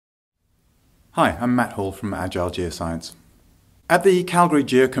Hi, I'm Matt Hall from Agile Geoscience. At the Calgary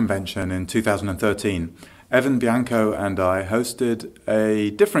GeoConvention in 2013, Evan Bianco and I hosted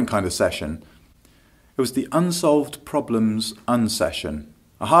a different kind of session. It was the Unsolved Problems Unsession,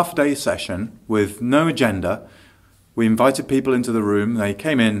 a half-day session with no agenda. We invited people into the room. They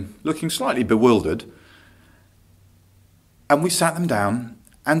came in looking slightly bewildered, and we sat them down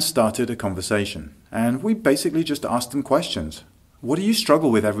and started a conversation. And we basically just asked them questions. What do you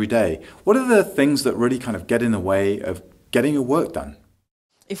struggle with every day? What are the things that really kind of get in the way of getting your work done?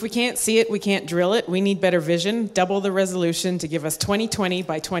 If we can't see it, we can't drill it. We need better vision, double the resolution to give us 2020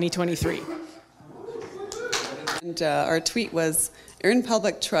 by 2023. And our tweet was, earn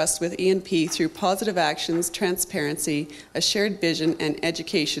public trust with E&P through positive actions, transparency, a shared vision, and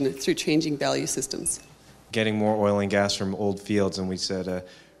education through changing value systems. Getting more oil and gas from old fields, and we said,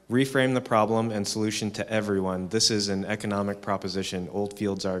 reframe the problem and solution to everyone. This is an economic proposition. Old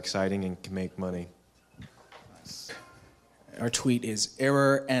fields are exciting and can make money. Our tweet is,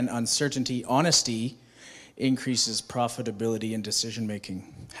 error and uncertainty, honesty increases profitability and decision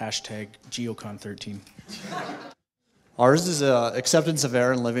making. Hashtag GeoCon13. Ours is acceptance of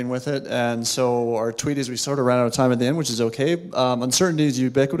error and living with it, and so our tweet is we sort of ran out of time at the end, which is okay. Uncertainty is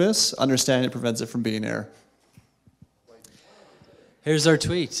ubiquitous. Understanding it prevents it from being error. Here's our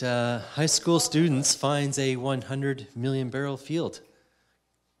tweet. High school students finds a 100 million barrel field.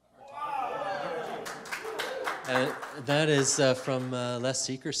 That is from less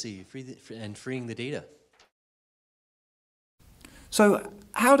secrecy and freeing the data. So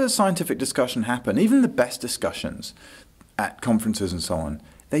how does scientific discussion happen? Even the best discussions at conferences and so on,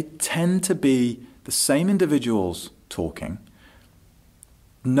 they tend to be the same individuals talking.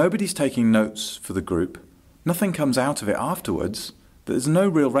 Nobody's taking notes for the group. Nothing comes out of it afterwards. There's no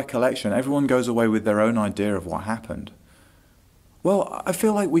real recollection. Everyone goes away with their own idea of what happened. Well, I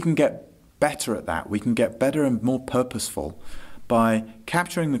feel like we can get better at that. We can get better and more purposeful by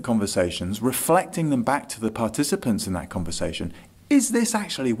capturing the conversations, reflecting them back to the participants in that conversation. Is this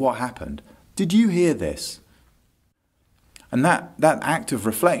actually what happened? Did you hear this? And that act of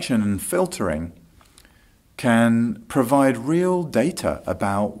reflection and filtering can provide real data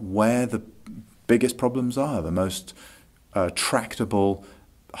about where the biggest problems are, the most tractable,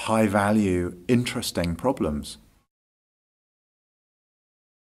 high-value, interesting problems.